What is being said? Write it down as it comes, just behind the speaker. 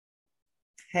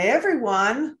Hey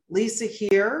everyone, Lisa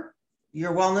here,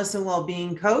 your wellness and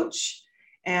well-being coach.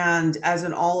 And as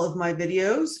in all of my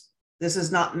videos, this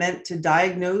is not meant to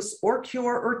diagnose or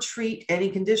cure or treat any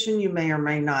condition you may or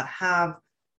may not have.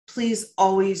 Please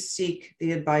always seek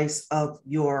the advice of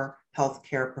your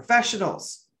healthcare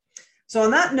professionals. So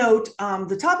on that note,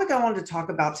 the topic I wanted to talk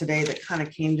about today that kind of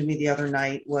came to me the other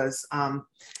night was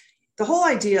the whole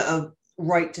idea of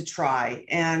right to try.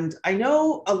 And I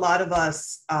know a lot of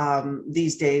us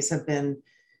these days have been,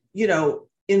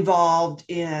 involved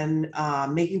in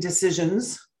making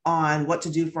decisions on what to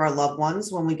do for our loved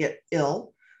ones when we get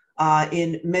ill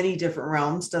in many different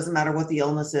realms, doesn't matter what the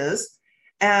illness is.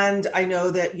 And I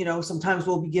know that, sometimes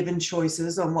we'll be given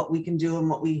choices on what we can do and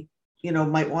what we,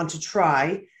 might want to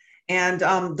try. And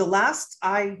the last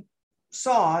I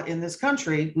saw in this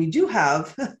country, we do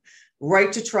have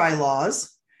right to try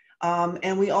laws.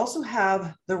 And we also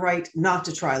have the right not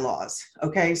to try laws.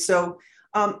 Okay. So,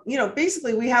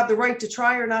 basically we have the right to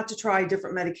try or not to try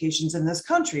different medications in this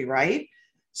country, right?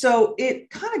 So it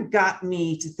kind of got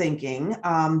me to thinking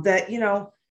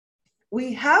that,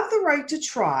 we have the right to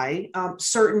try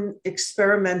certain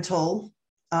experimental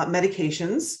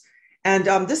medications. And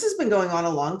this has been going on a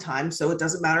long time. So it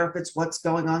doesn't matter if it's what's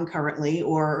going on currently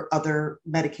or other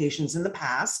medications in the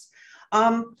past.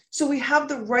 So we have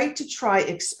the right to try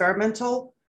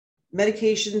experimental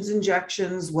medications,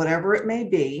 injections, whatever it may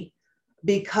be,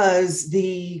 because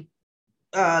the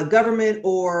government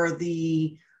or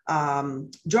the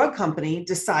drug company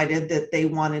decided that they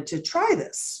wanted to try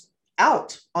this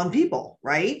out on people,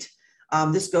 right?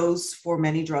 This goes for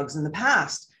many drugs in the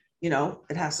past.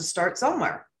 It has to start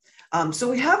somewhere. So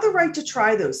we have the right to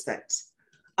try those things.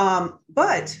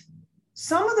 But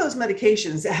some of those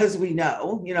medications, as we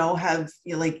know, have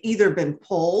either been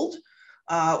pulled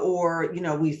or,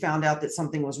 we found out that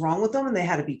something was wrong with them and they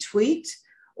had to be tweaked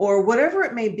or whatever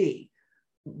it may be.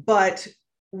 But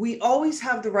we always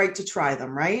have the right to try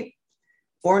them, right?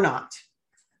 Or not.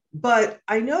 But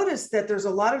I noticed that there's a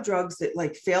lot of drugs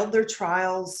that failed their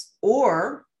trials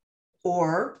or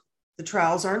the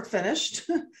trials aren't finished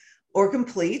or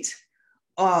complete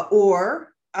or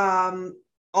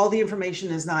all the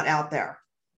information is not out there,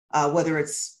 whether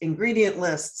it's ingredient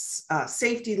lists,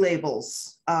 safety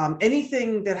labels,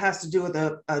 anything that has to do with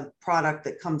a product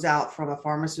that comes out from a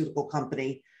pharmaceutical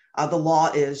company. The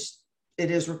law is,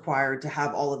 it is required to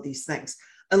have all of these things,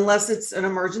 unless it's an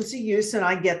emergency use, and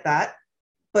I get that.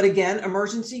 But again,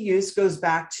 emergency use goes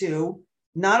back to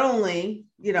not only,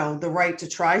 the right to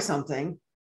try something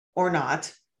or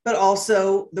not, but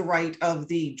also the right of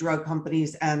the drug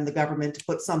companies and the government to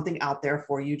put something out there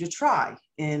for you to try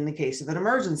in the case of an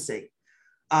emergency.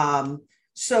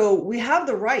 So we have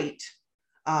the right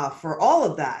for all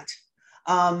of that.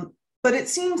 But it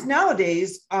seems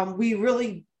nowadays we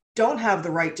really don't have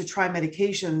the right to try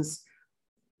medications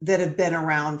that have been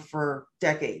around for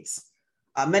decades.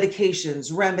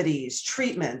 Medications, remedies,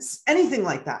 treatments, anything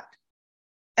like that.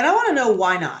 And I want to know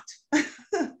why not.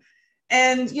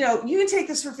 And, you can take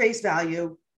this for face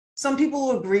value. Some people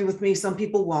will agree with me. Some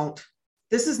people won't.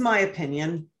 This is my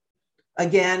opinion.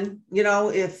 Again,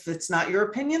 if it's not your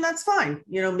opinion, that's fine.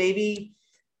 Maybe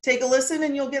take a listen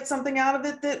and you'll get something out of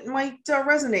it that might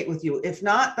resonate with you. If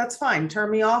not, that's fine. Turn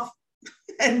me off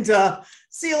and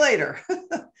see you later.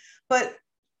 But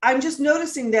I'm just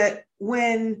noticing that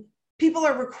when people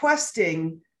are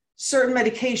requesting certain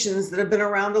medications that have been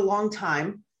around a long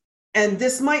time, and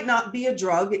this might not be a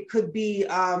drug. It could be,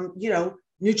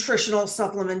 nutritional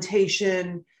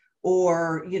supplementation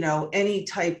or, any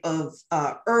type of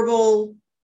herbal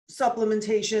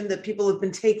supplementation that people have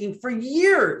been taking for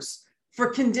years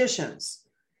for conditions,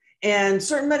 and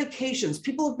certain medications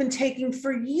people have been taking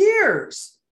for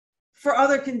years for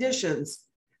other conditions.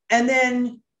 And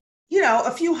then,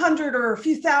 a few hundred or a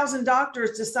few thousand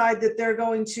doctors decide that they're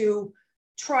going to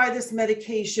try this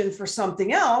medication for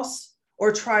something else,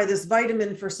 or try this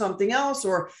vitamin for something else,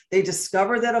 or they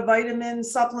discover that a vitamin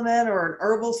supplement or an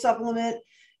herbal supplement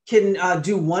can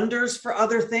do wonders for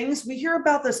other things. We hear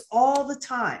about this all the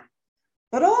time,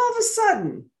 but all of a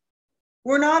sudden,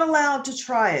 we're not allowed to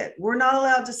try it. We're not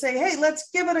allowed to say, hey, let's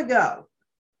give it a go.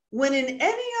 When in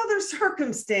any other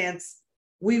circumstance,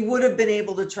 we would have been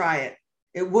able to try it.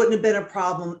 It wouldn't have been a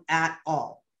problem at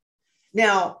all.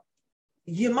 Now,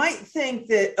 you might think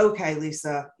that, okay,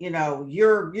 Lisa,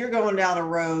 you're going down a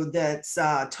road that's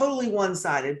totally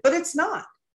one-sided, but it's not.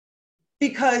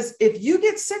 Because if you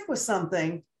get sick with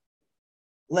something,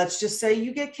 let's just say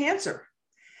you get cancer.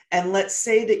 And let's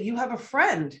say that you have a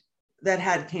friend that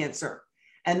had cancer,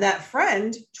 and that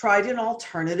friend tried an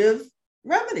alternative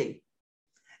remedy,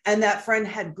 and that friend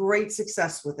had great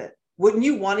success with it. Wouldn't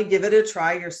you want to give it a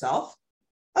try yourself?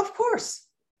 Of course.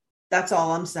 That's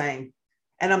all I'm saying.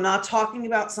 And I'm not talking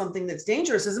about something that's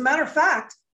dangerous. As a matter of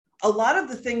fact, a lot of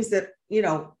the things that,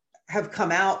 have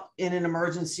come out in an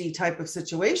emergency type of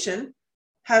situation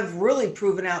have really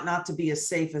proven out not to be as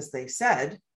safe as they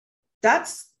said.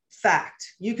 That's fact.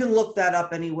 You can look that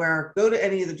up anywhere. Go to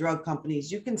any of the drug companies.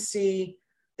 You can see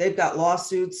they've got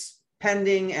lawsuits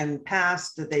pending and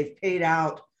passed that they've paid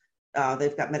out.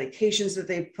 They've got medications that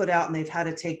they've put out and they've had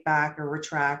to take back or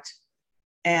retract.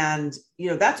 And,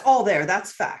 that's all there.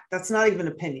 That's fact. That's not even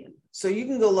opinion. So you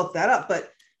can go look that up. But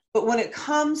when it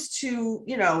comes to,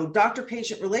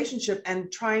 doctor-patient relationship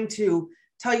and trying to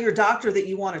tell your doctor that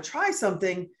you want to try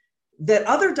something that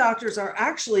other doctors are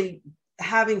actually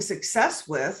having success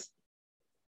with,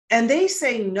 and they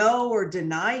say no or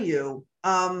deny you,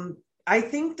 I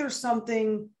think there's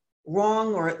something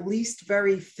wrong or at least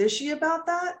very fishy about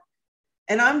that.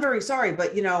 And I'm very sorry,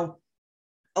 but,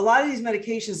 a lot of these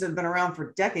medications that have been around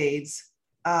for decades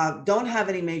don't have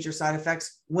any major side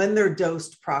effects when they're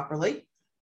dosed properly.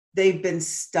 They've been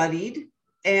studied,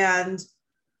 and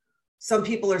some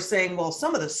people are saying, well,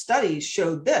 some of the studies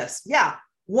showed this. Yeah,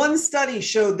 one study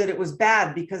showed that it was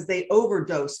bad because they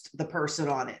overdosed the person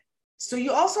on it. So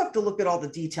you also have to look at all the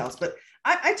details. But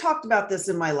I talked about this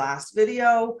in my last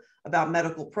video about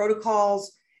medical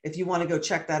protocols. If you want to go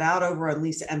check that out over on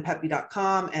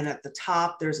lisampepe.com, and at the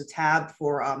top, there's a tab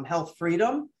for health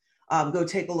freedom. Go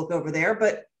take a look over there.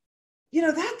 But,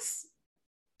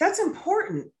 that's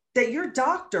important. That your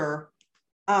doctor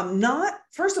not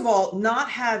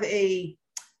have a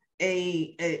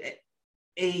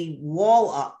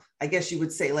wall up, I guess you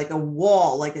would say, like a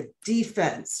wall, like a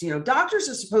defense. Doctors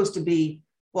are supposed to be,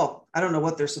 well, I don't know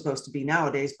what they're supposed to be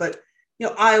nowadays, but,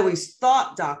 I always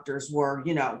thought doctors were,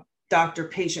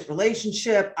 doctor-patient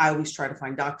relationship. I always try to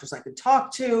find doctors I could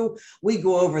talk to. We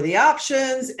go over the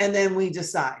options and then we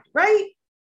decide, right?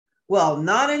 Well,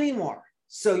 not anymore.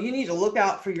 So you need to look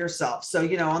out for yourself. So,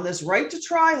 on this right to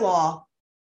try law,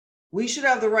 we should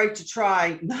have the right to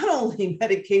try not only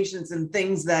medications and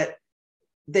things that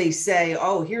they say,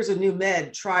 oh, here's a new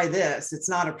med, try this. It's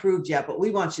not approved yet, but we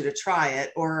want you to try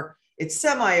it. Or it's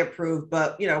semi-approved,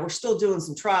 but, we're still doing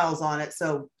some trials on it.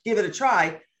 So give it a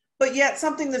try. But yet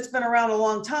something that's been around a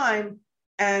long time.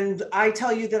 And I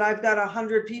tell you that I've got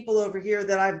 100 people over here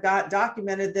that I've got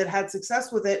documented that had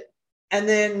success with it. And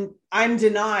then I'm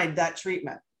denied that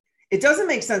treatment. It doesn't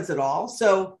make sense at all.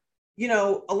 So,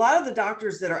 a lot of the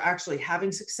doctors that are actually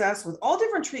having success with all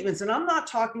different treatments, and I'm not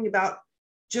talking about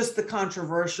just the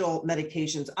controversial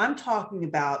medications. I'm talking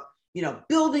about,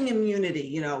 building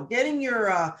immunity, getting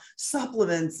your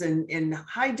supplements and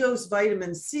high dose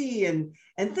vitamin C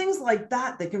and things like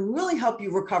that can really help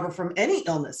you recover from any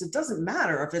illness. It doesn't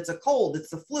matter if it's a cold, it's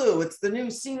the flu, it's the new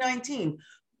C19.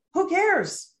 Who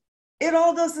cares? It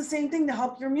all does the same thing to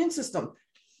help your immune system.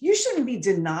 You shouldn't be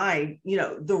denied,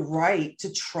 the right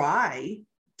to try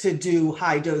to do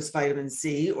high dose vitamin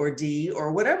C or D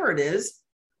or whatever it is,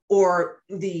 or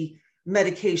the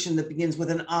medication that begins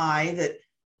with an I that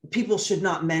people should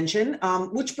not mention,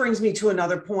 which brings me to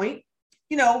another point.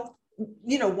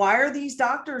 Why are these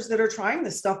doctors that are trying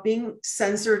this stuff being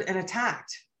censored and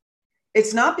attacked?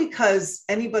 It's not because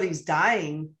anybody's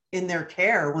dying in their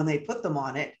care when they put them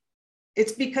on it.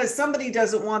 It's because somebody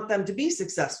doesn't want them to be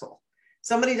successful.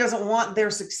 Somebody doesn't want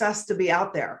their success to be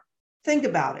out there. Think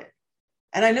about it.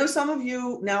 And I know some of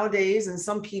you nowadays and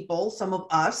some people, some of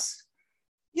us,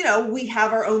 we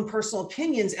have our own personal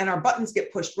opinions and our buttons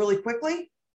get pushed really quickly,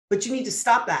 but you need to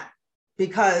stop that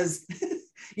because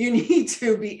you need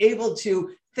to be able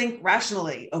to think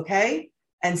rationally, okay?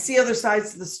 And see other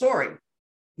sides of the story,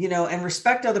 and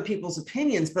respect other people's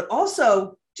opinions, but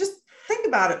also just think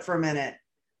about it for a minute.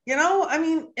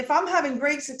 If I'm having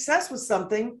great success with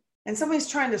something and somebody's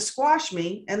trying to squash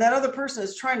me and that other person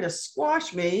is trying to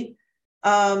squash me,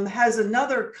 has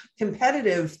another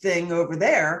competitive thing over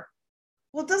there,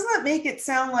 well, doesn't that make it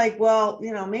sound like, well,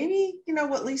 maybe,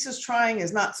 what Lisa's trying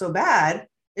is not so bad.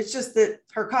 It's just that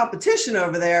her competition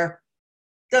over there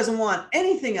doesn't want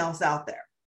anything else out there,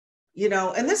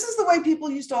 and this is the way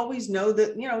people used to always know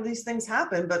that, these things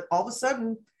happen, but all of a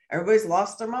sudden everybody's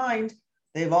lost their mind.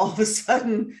 They've all of a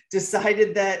sudden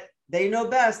decided that they know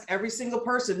best. Every single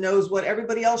person knows what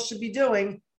everybody else should be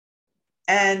doing.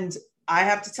 And I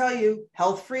have to tell you,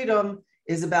 health freedom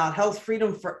is about health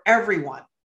freedom for everyone.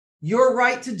 Your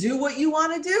right to do what you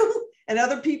want to do and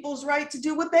other people's right to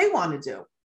do what they want to do.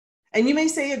 And you may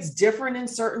say it's different in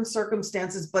certain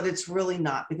circumstances, but it's really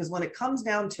not, because when it comes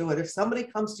down to it, if somebody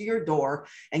comes to your door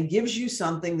and gives you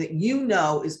something that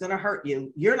is going to hurt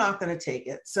you, you're not going to take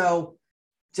it. So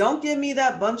Don't give me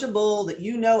that bunch of bull that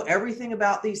you know everything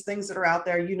about these things that are out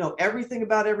there. You know everything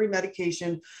about every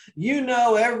medication. You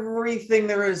know everything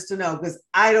there is to know, because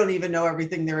I don't even know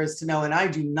everything there is to know. And I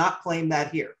do not claim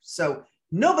that here. So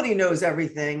nobody knows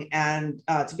everything. And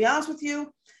to be honest with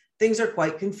you, things are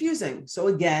quite confusing. So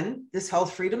again, this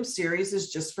Health Freedom series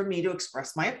is just for me to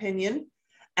express my opinion,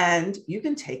 and you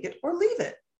can take it or leave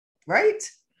it, right?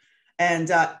 And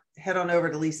head on over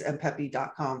to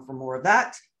lisampepe.com for more of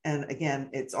that. And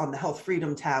again, it's on the Health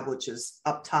Freedom tab, which is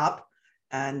up top.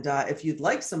 And if you'd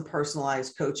like some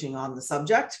personalized coaching on the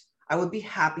subject, I would be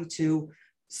happy to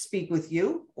speak with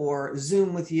you or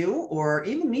Zoom with you or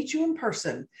even meet you in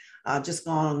person. Just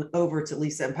go on over to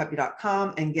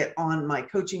lisampepe.com and get on my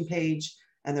coaching page.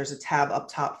 And there's a tab up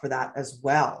top for that as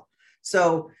well.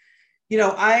 So,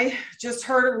 I just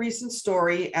heard a recent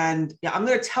story, and I'm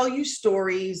going to tell you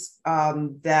stories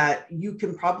that you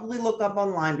can probably look up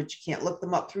online, but you can't look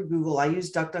them up through Google. I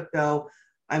use DuckDuckGo.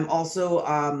 I'm also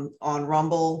on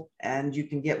Rumble, and you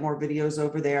can get more videos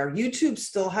over there. YouTube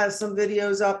still has some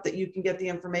videos up that you can get the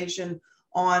information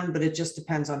on, but it just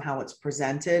depends on how it's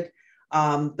presented.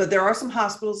 But there are some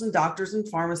hospitals and doctors and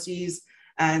pharmacies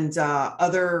and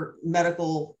other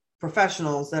medical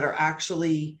professionals that are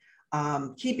actually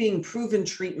keeping proven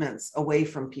treatments away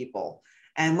from people.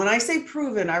 And when I say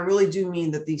proven, I really do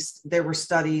mean that there were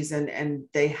studies and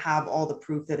they have all the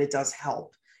proof that it does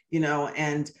help,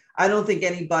 and I don't think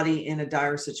anybody in a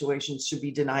dire situation should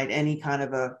be denied any kind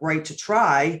of a right to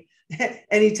try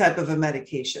any type of a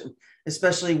medication,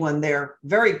 especially when they're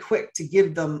very quick to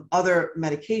give them other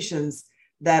medications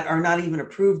that are not even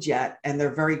approved yet. And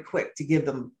they're very quick to give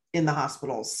them in the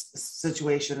hospital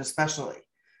situation, especially.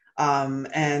 I've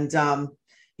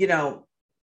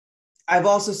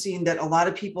also seen that a lot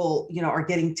of people, are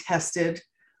getting tested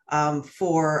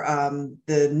for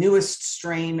the newest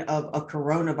strain of a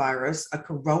coronavirus.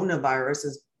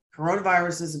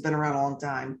 Coronaviruses have been around a long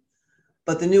time,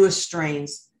 but the newest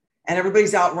strains, and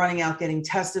everybody's running out getting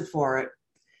tested for it.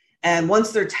 And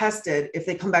once they're tested, if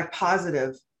they come back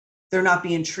positive, they're not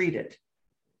being treated.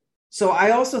 So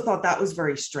I also thought that was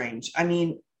very strange. I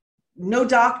mean, no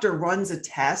doctor runs a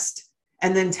test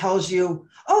and then tells you,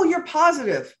 oh, you're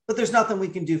positive, but there's nothing we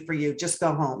can do for you. Just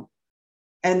go home.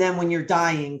 And then when you're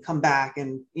dying, come back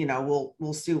and,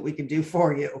 we'll see what we can do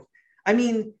for you. I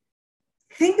mean,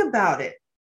 think about it.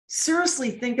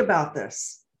 Seriously, think about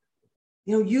this.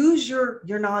 Use your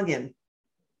noggin.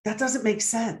 That doesn't make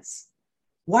sense.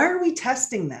 Why are we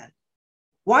testing then?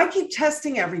 Why keep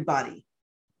testing everybody?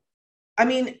 I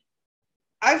mean,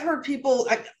 I've heard people,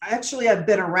 I've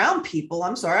been around people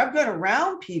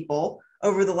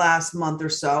over the last month or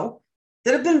so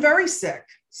that have been very sick,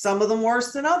 some of them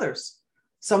worse than others,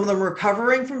 some of them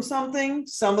recovering from something,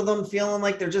 some of them feeling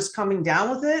like they're just coming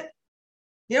down with it.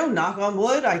 Knock on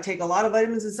wood, I take a lot of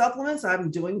vitamins and supplements.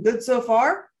 I'm doing good so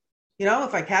far.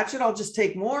 If I catch it, I'll just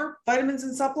take more vitamins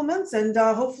and supplements, and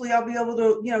hopefully I'll be able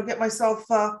to, get myself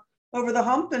over the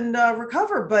hump and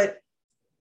recover. But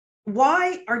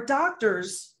why are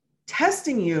doctors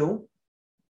testing you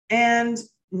and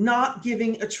not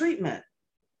giving a treatment?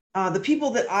 The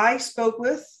people that I spoke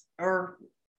with or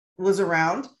was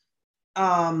around,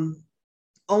 I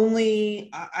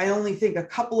only think a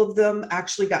couple of them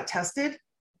actually got tested,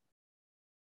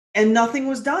 and nothing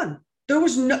was done.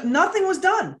 Nothing was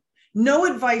done. No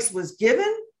advice was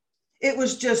given. It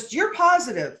was just, you're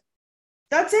positive.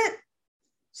 That's it.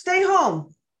 Stay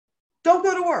home. Don't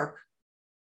go to work.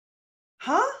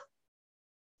 Huh?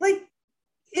 Like,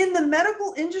 in the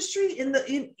medical industry, in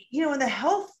the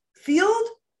health field,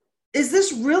 is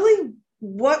this really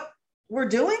what we're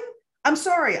doing? I'm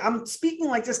sorry, I'm speaking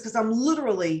like this because I'm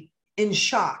literally in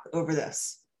shock over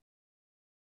this.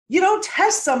 You don't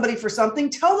test somebody for something,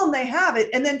 tell them they have it,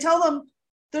 and then tell them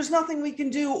there's nothing we can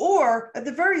do, or at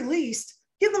the very least,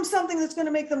 give them something that's going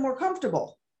to make them more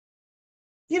comfortable.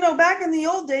 Back in the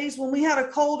old days when we had a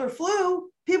cold or flu,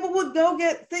 people would go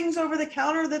get things over the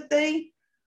counter that they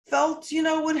felt,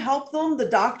 would help them. The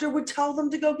doctor would tell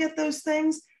them to go get those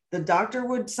things. The doctor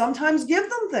would sometimes give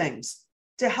them things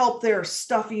to help their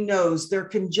stuffy nose, their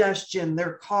congestion,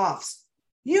 their coughs,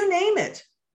 you name it.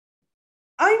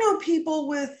 I know people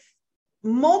with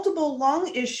multiple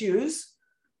lung issues.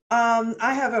 I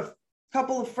have a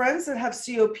couple of friends that have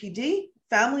COPD,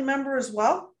 family member as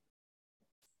well.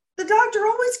 The doctor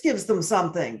always gives them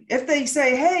something. If they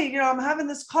say, hey, I'm having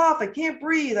this cough, I can't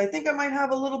breathe, I think I might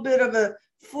have a little bit of a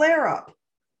flare up.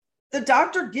 The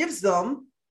doctor gives them,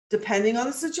 depending on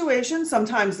the situation,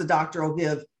 sometimes the doctor will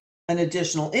give an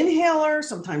additional inhaler,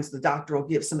 sometimes the doctor will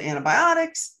give some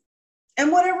antibiotics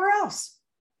and whatever else.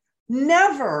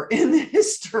 Never in the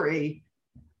history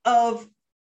of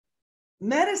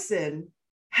medicine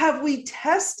have we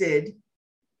tested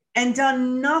and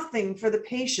done nothing for the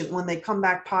patient when they come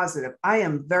back positive? I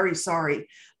am very sorry,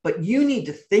 but you need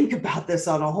to think about this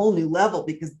on a whole new level,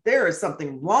 because there is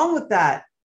something wrong with that.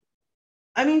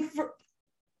 I mean,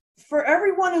 for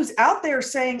everyone who's out there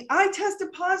saying, I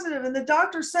tested positive and the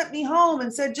doctor sent me home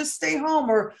and said, just stay home,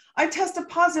 or I tested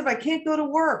positive, I can't go to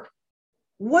work.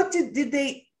 What did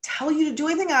they tell you to do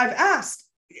anything? I've asked,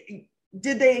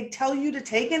 did they tell you to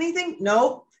take anything?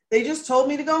 No, they just told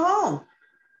me to go home.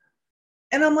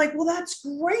 And I'm like, well, that's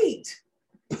great,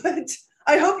 but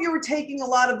I hope you were taking a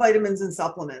lot of vitamins and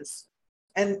supplements.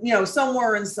 And, you know, some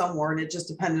were and some weren't. It just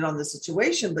depended on the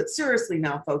situation. But seriously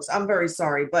now, folks, I'm very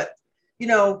sorry. But, you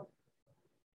know,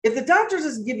 if the doctor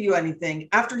doesn't give you anything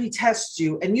after he tests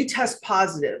you and you test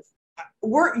positive,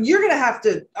 you're going to have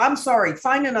to, I'm sorry,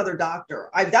 find another doctor.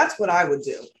 That's what I would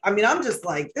do. I mean, I'm just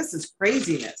like, this is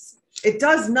craziness. It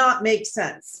does not make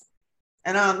sense.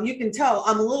 And you can tell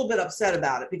I'm a little bit upset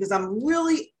about it, because I'm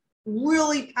really,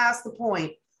 really past the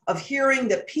point of hearing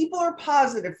that people are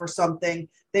positive for something,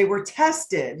 they were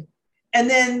tested, and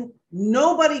then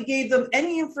nobody gave them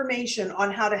any information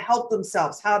on how to help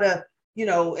themselves, how to, you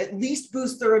know, at least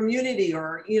boost their immunity,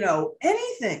 or, you know,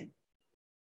 anything.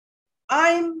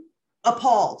 I'm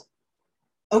appalled.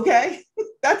 Okay.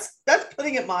 That's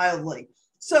putting it mildly.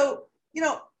 So, you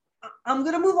know, I'm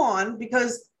going to move on,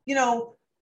 because, you know,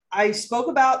 I spoke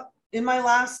about in my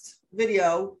last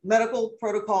video, medical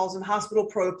protocols and hospital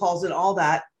protocols and all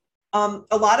that.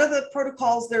 A lot of the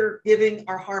protocols they're giving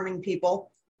are harming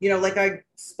people. You know, like I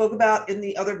spoke about in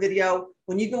the other video,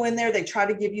 when you go in there, they try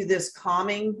to give you this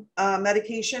calming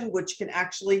medication, which can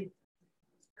actually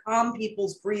calm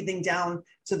people's breathing down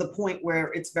to the point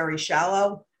where it's very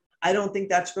shallow. I don't think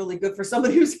that's really good for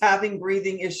somebody who's having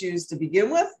breathing issues to begin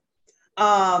with.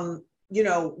 You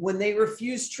know, when they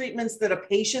refuse treatments that a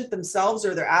patient themselves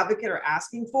or their advocate are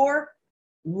asking for,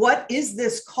 what is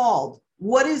this called?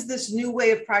 What is this new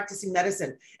way of practicing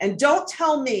medicine? And don't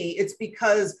tell me it's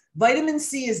because vitamin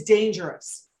C is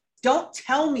dangerous. Don't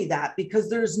tell me that, because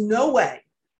there's no way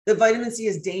that vitamin C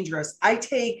is dangerous. I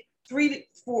take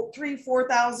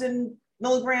 4,000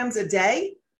 milligrams a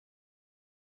day.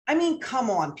 I mean, come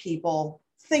on, people,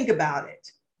 think about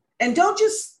it. And don't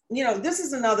just, you know, this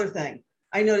is another thing.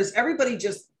 I notice everybody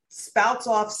just spouts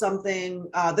off something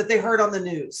that they heard on the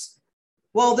news.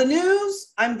 Well, the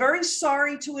news, I'm very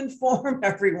sorry to inform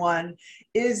everyone,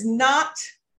 is not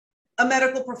a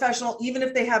medical professional. Even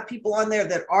if they have people on there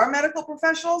that are medical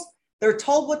professionals, they're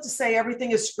told what to say.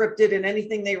 Everything is scripted, and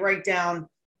anything they write down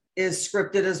is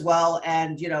scripted as well.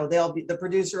 And, you know, the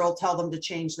producer will tell them to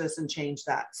change this and change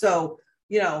that. So,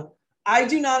 you know, I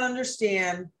do not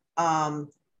understand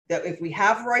that if we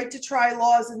have right to try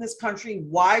laws in this country,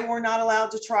 why we're not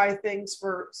allowed to try things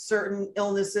for certain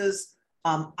illnesses.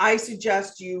 I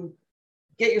suggest you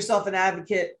get yourself an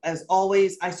advocate. As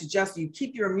always, I suggest you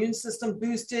keep your immune system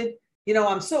boosted. You know,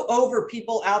 I'm so over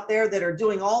people out there that are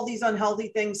doing all these unhealthy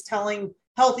things, telling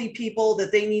healthy people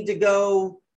that they need to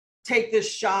go take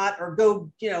this shot or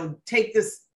go, you know, take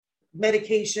this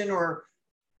medication or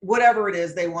whatever it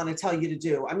is they want to tell you to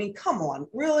do. I mean, come on,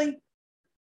 really?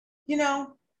 You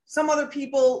know, some other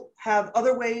people have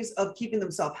other ways of keeping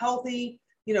themselves healthy,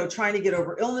 you know, trying to get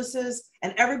over illnesses,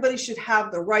 and everybody should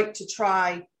have the right to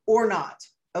try or not.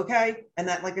 Okay. And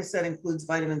that, like I said, includes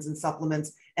vitamins and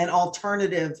supplements and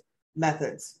alternative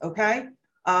methods. Okay.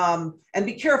 And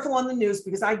be careful on the news,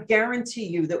 because I guarantee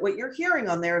you that what you're hearing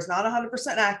on there is not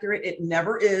 100% accurate. It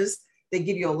never is. They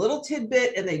give you a little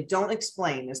tidbit and they don't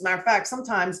explain. As a matter of fact,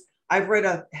 sometimes I've read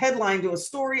a headline to a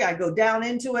story. I go down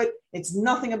into it. It's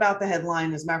nothing about the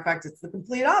headline. As a matter of fact, it's the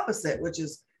complete opposite, which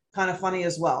is kind of funny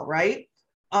as well, right?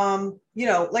 You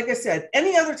know, like I said,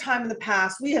 any other time in the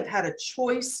past, we have had a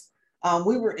choice.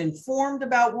 We were informed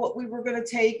about what we were going to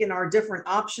take and our different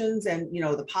options and, you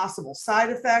know, the possible side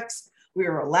effects. We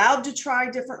were allowed to try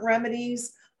different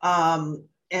remedies,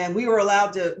 and we were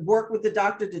allowed to work with the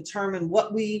doctor to determine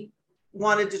what we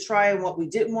wanted to try and what we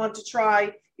didn't want to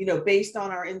try, you know, based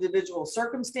on our individual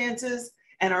circumstances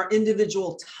and our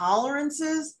individual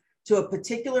tolerances to a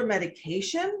particular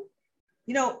medication.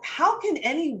 You know, how can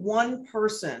any one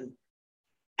person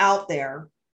out there,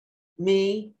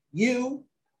 me, you,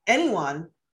 anyone,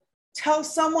 tell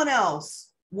someone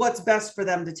else what's best for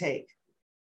them to take?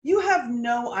 You have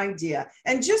no idea.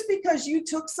 And just because you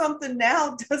took something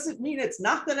now doesn't mean it's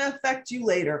not going to affect you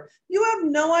later. You have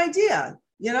no idea,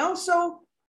 you know? So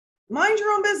mind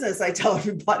your own business, I tell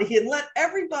everybody, and let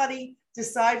everybody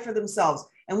decide for themselves.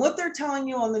 And what they're telling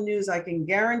you on the news, I can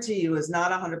guarantee you, is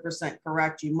not 100%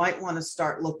 correct. You might want to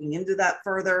start looking into that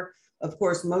further. Of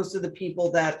course, most of the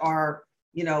people that are,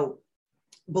 you know,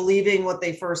 believing what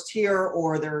they first hear,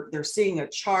 or they're seeing a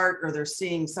chart, or they're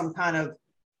seeing some kind of,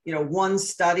 one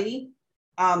study.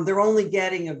 They're only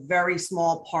getting a very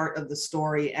small part of the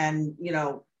story. And,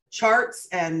 charts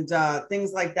and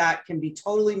things like that can be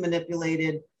totally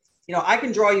manipulated. I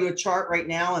can draw you a chart right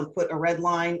now and put a red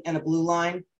line and a blue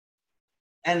line,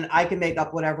 and I can make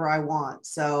up whatever I want.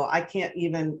 So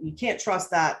you can't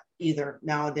trust that either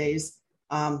nowadays.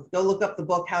 Go look up the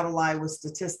book, How to Lie with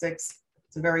Statistics.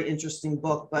 It's a very interesting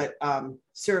book, but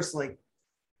seriously,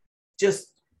 just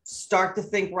start to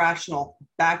think rational,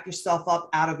 back yourself up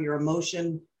out of your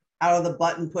emotion, out of the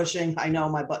button pushing. I know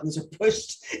my buttons are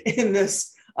pushed in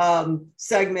this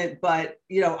segment, but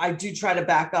I do try to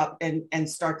back up and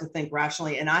start to think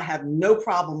rationally. And I have no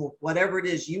problem with whatever it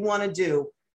is you want to do,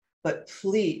 but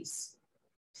please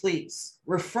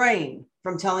refrain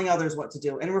from telling others what to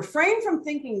do, and refrain from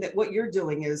thinking that what you're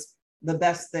doing is the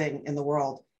best thing in the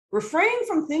world. Refrain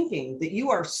from thinking that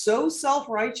you are so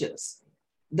self-righteous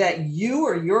that you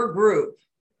or your group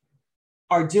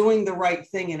are doing the right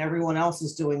thing and everyone else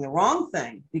is doing the wrong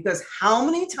thing. Because how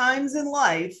many times in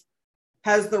life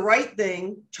has the right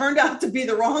thing turned out to be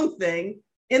the wrong thing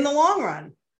in the long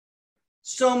run?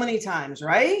 So many times,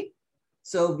 right?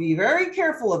 So be very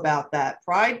careful about that.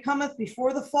 Pride cometh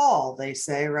before the fall, they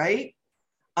say, right?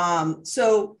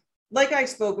 So like I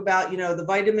spoke about, the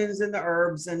vitamins and the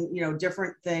herbs and,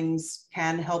 different things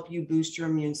can help you boost your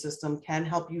immune system, can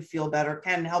help you feel better,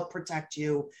 can help protect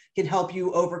you, can help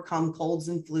you overcome colds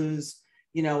and flus,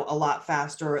 a lot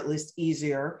faster, or at least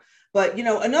easier. But,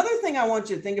 another thing I want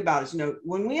you to think about is,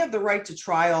 when we have the right to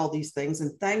try all these things,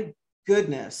 and thank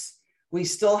goodness we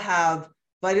still have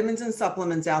vitamins and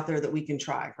supplements out there that we can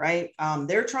try, right?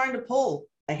 They're trying to pull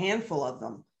a handful of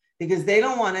them because they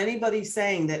don't want anybody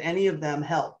saying that any of them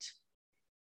helped.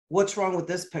 What's wrong with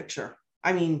this picture?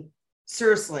 I mean,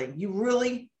 seriously, you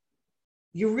really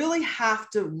have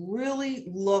to really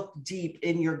look deep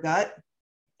in your gut,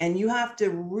 and you have to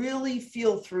really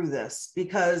feel through this,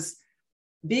 because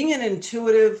being an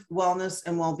intuitive wellness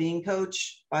and well-being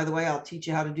coach, by the way, I'll teach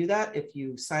you how to do that if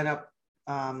you sign up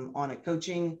on a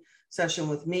coaching session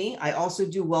with me. I also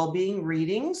do well-being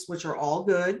readings, which are all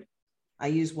good. I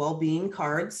use well-being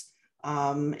cards,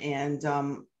 and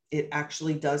it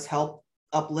actually does help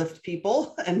uplift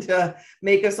people and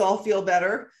make us all feel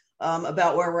better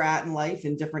about where we're at in life,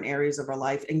 in different areas of our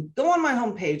life. And go on my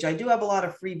homepage. I do have a lot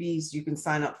of freebies you can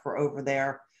sign up for over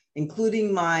there,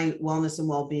 including my wellness and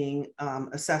well-being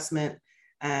assessment.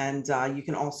 And you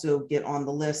can also get on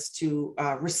the list to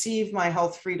receive my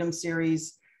Health Freedom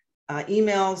Series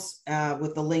emails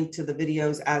with the link to the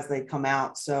videos as they come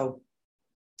out. So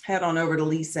head on over to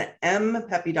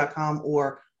lisampepe.com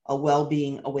or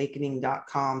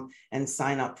wellbeingawakening.com and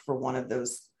sign up for one of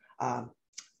those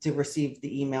to receive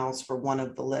the emails for one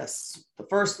of the lists. The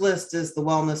first list is the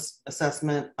wellness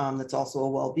assessment. That's also a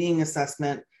well-being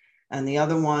assessment. And the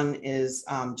other one is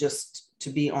just to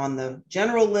be on the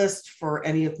general list for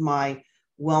any of my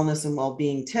wellness and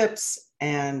well-being tips.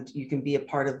 And you can be a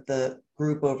part of the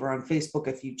group over on Facebook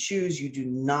if you choose. You do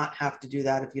not have to do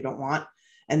that if you don't want.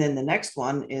 And then the next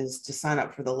one is to sign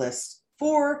up for the list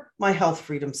for my Health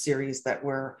Freedom Series that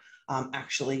we're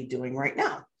actually doing right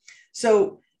now.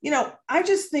 So, I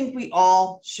just think we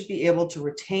all should be able to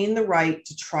retain the right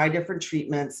to try different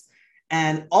treatments,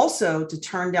 and also to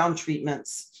turn down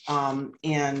treatments,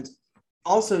 and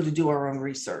also to do our own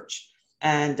research.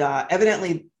 And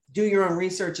evidently, do your own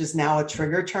research is now a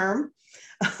trigger term.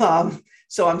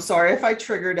 So I'm sorry if I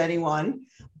triggered anyone,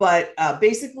 but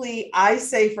basically I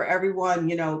say for everyone,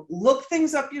 look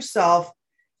things up yourself,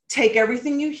 take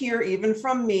everything you hear, even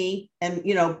from me, and,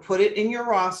 put it in your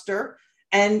roster,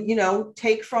 and,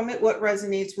 take from it what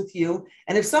resonates with you.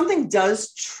 And if something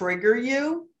does trigger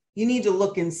you, you need to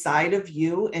look inside of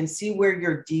you and see where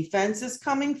your defense is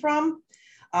coming from.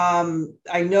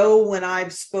 I know when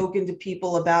I've spoken to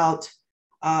people about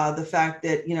the fact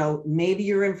that, maybe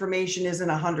your information isn't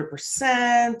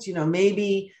 100%,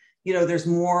 maybe, there's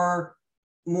more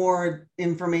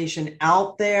information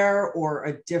out there or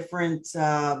a different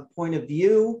point of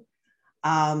view,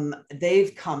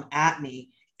 they've come at me,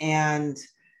 and,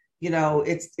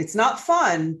 it's not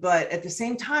fun, but at the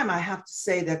same time, I have to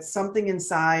say that something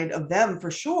inside of them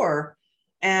for sure.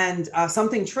 And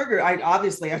something triggered,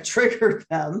 I triggered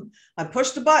them. I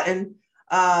pushed a button,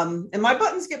 and my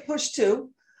buttons get pushed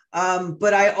too.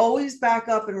 But I always back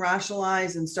up and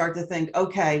rationalize and start to think,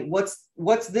 okay, what's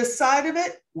this side of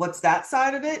it? What's that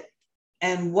side of it?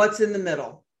 And what's in the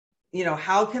middle?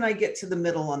 How can I get to the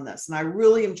middle on this? And I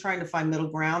really am trying to find middle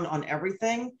ground on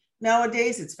everything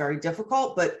nowadays. It's very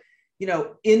difficult, but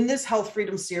in this Health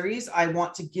Freedom series, I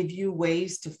want to give you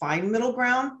ways to find middle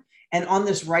ground. And on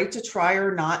this right to try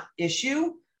or not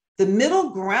issue, the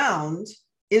middle ground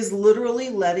is literally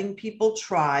letting people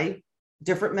try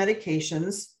different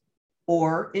medications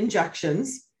or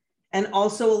injections, and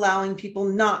also allowing people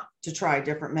not to try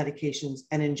different medications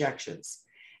and injections,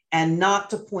 and not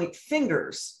to point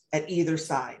fingers at either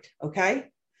side. Okay.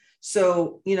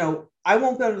 So, I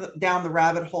won't go down the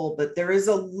rabbit hole, but there is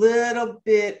a little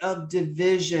bit of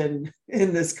division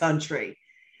in this country,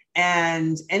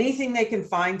 and anything they can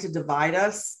find to divide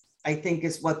us, I think,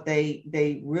 is what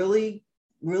they really,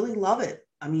 really love it.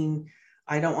 I mean,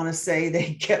 I don't want to say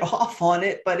they get off on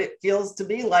it, but it feels to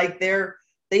me like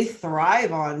they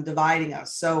thrive on dividing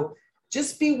us. So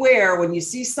just beware when you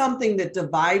see something that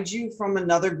divides you from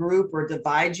another group or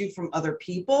divides you from other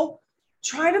people.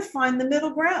 Try to find the middle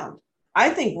ground.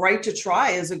 I think right to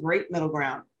try is a great middle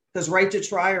ground, because right to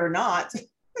try or not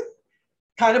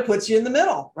kind of puts you in the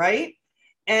middle, right?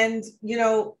 And,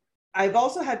 I've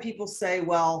also had people say,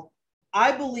 well,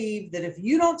 I believe that if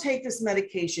you don't take this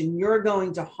medication, you're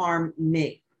going to harm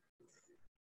me.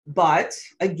 But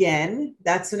again,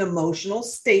 that's an emotional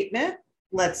statement.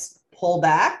 Let's pull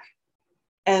back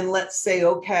and let's say,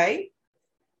 okay,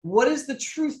 what is the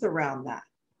truth around that?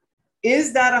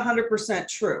 Is that 100%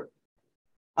 true?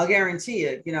 I'll guarantee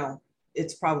you,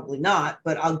 it's probably not,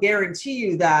 but I'll guarantee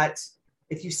you that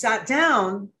if you sat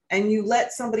down and you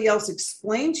let somebody else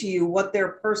explain to you what their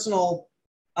personal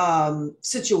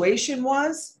situation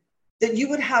was, that you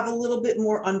would have a little bit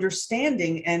more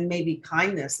understanding and maybe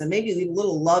kindness, and maybe leave a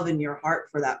little love in your heart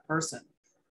for that person.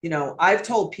 I've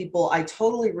told people, I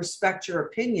totally respect your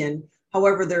opinion.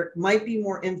 However, there might be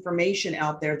more information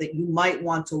out there that you might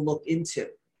want to look into.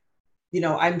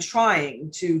 I'm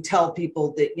trying to tell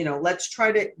people that, let's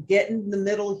try to get in the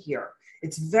middle here.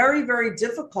 It's very, very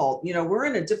difficult. We're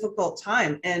in a difficult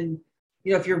time. And,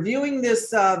 if you're viewing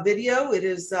this video, it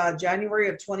is January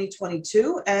of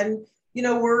 2022. And,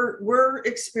 we're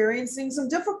experiencing some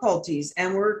difficulties,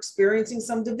 and we're experiencing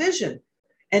some division.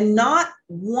 And not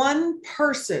one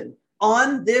person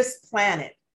on this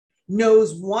planet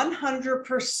knows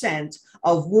 100%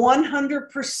 of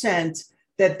 100%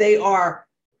 that they are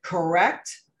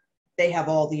correct. They have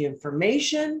all the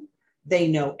information. They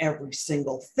know every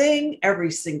single thing,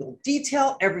 every single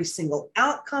detail, every single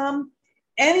outcome.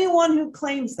 Anyone who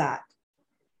claims that,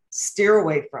 steer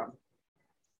away from.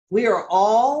 We are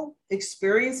all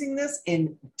experiencing this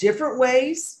in different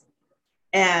ways,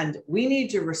 and we need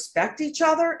to respect each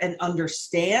other and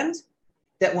understand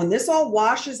that when this all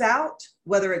washes out,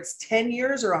 whether it's 10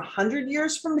 years or 100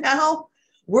 years from now,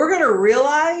 we're going to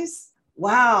realize,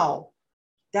 wow,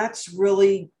 that's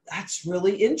really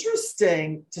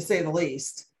interesting, to say the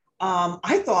least.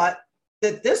 I thought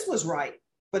that this was right,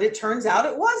 but it turns out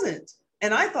it wasn't.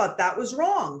 And I thought that was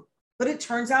wrong, but it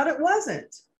turns out it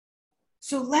wasn't.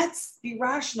 So let's be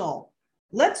rational.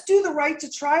 Let's do the right to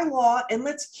try law, and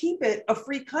let's keep it a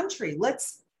free country.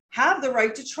 Let's have the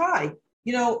right to try.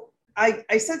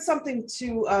 I said something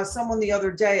to someone the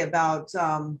other day about,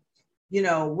 that's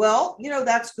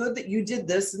good that you did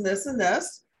this and this and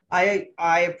this. I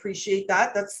appreciate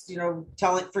that. That's,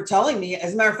 telling me.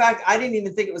 As a matter of fact, I didn't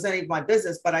even think it was any of my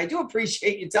business, but I do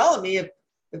appreciate you telling me if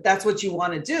that's what you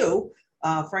want to do.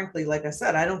 Frankly, like I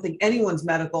said, I don't think anyone's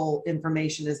medical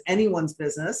information is anyone's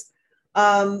business.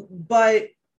 But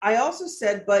I also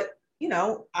said,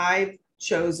 I've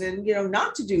chosen,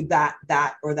 not to do that,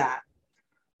 or that.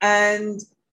 And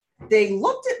they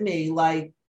looked at me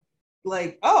like,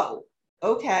 oh,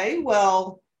 okay,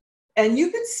 well, and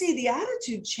you can see the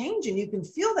attitude change, and you can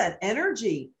feel that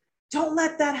energy. Don't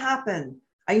let that happen.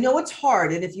 I know it's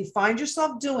hard. And if you find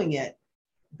yourself doing it,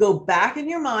 go back in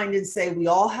your mind and say, we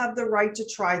all have the right to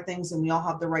try things, and we all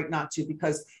have the right not to.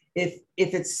 Because if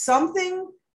it's something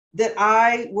that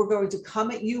I were going to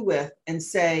come at you with and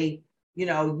say,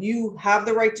 you have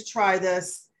the right to try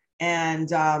this,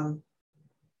 and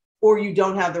or you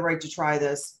don't have the right to try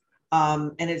this,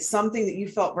 and it's something that you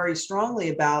felt very strongly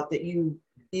about, that you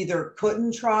either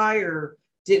couldn't try or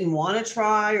didn't want to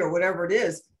try or whatever it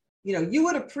is, you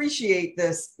would appreciate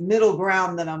this middle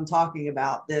ground that I'm talking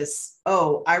about, this,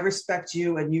 oh, I respect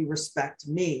you and you respect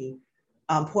me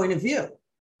point of view.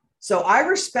 So I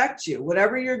respect you,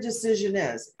 whatever your decision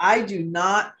is. I do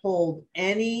not hold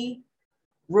any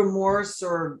remorse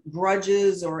or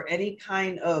grudges or any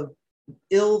kind of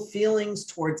ill feelings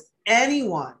towards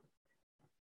anyone,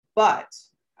 but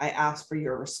I ask for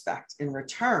your respect in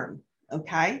return.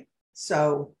 Okay.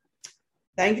 So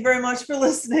thank you very much for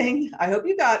listening. I hope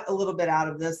you got a little bit out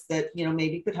of this that,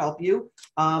 maybe could help you.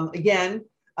 Again,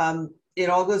 it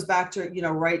all goes back to,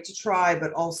 right to try,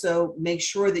 but also make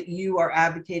sure that you are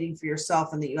advocating for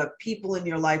yourself and that you have people in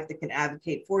your life that can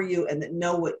advocate for you and that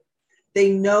know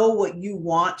what you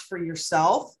want for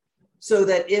yourself. So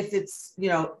that if it's,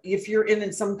 if you're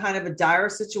in some kind of a dire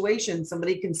situation,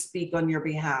 somebody can speak on your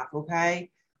behalf.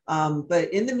 Okay.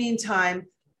 But in the meantime,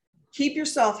 keep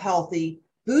yourself healthy,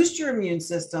 boost your immune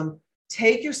system,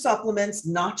 take your supplements,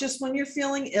 not just when you're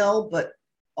feeling ill, but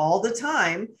all the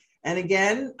time. And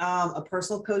again, a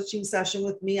personal coaching session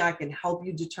with me, I can help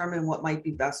you determine what might be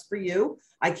best for you.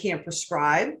 I can't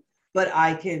prescribe, but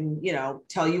I can,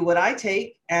 tell you what I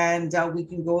take, and we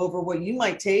can go over what you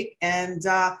might take. And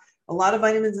a lot of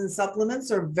vitamins and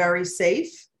supplements are very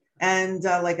safe. And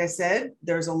like I said,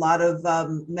 there's a lot of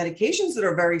medications that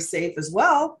are very safe as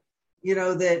well,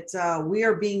 that we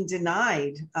are being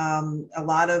denied. A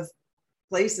lot of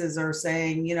places are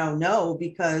saying, no,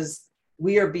 because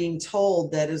we are being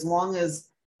told that as long as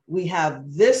we have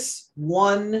this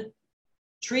one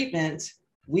treatment,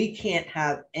 we can't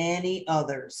have any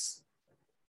others.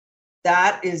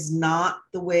 That is not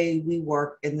the way we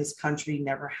work in this country,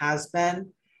 never has been.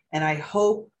 And I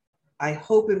hope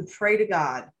and pray to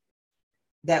God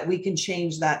that we can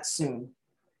change that soon.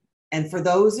 And for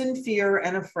those in fear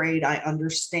and afraid, I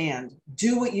understand.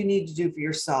 Do what you need to do for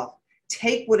yourself.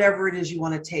 Take whatever it is you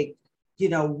want to take.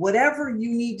 Whatever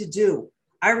you need to do.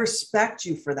 I respect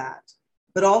you for that,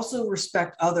 but also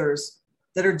respect others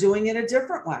that are doing it a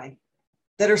different way,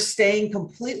 that are staying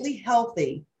completely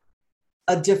healthy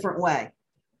a different way.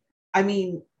 I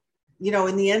mean,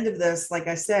 in the end of this, like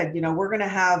I said, we're going to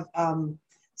have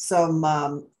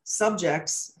some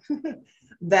subjects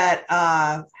that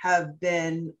have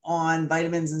been on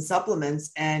vitamins and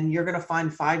supplements, and you're going to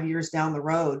find 5 years down the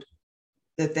road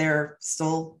that they're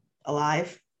still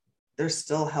alive. They're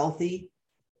still healthy.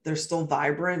 They're still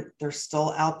vibrant. They're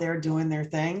still out there doing their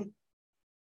thing,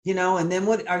 and then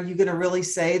what are you going to really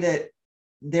say, that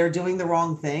they're doing the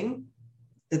wrong thing,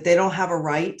 that they don't have a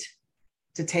right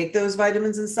to take those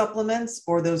vitamins and supplements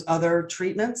or those other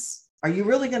treatments? Are you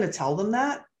really going to tell them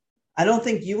that? I don't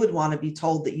think you would want to be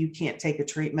told that you can't take a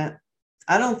treatment.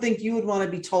 I don't think you would want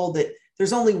to be told that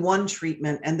there's only one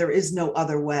treatment and there is no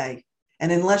other way.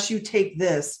 And unless you take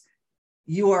this,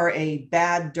 you are a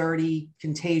bad, dirty,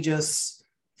 contagious,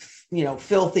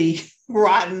 filthy,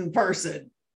 rotten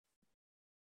person.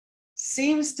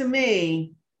 Seems to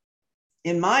me,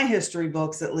 in my history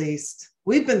books at least,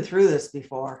 we've been through this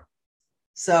before.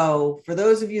 So for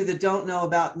those of you that don't know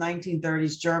about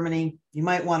 1930s Germany, you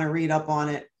might want to read up on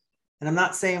it. And I'm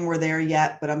not saying we're there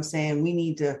yet, but I'm saying we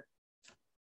need to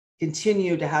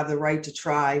continue to have the right to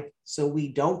try so we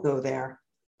don't go there.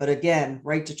 But again,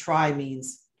 right to try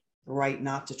means the right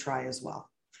not to try as well.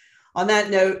 On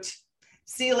that note,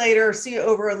 see you later. See you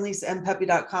over on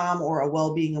lisampepe.com or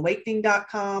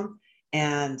awellbeingawakening.com,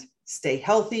 and stay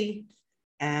healthy.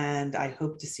 And I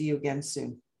hope to see you again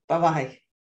soon. Bye-bye.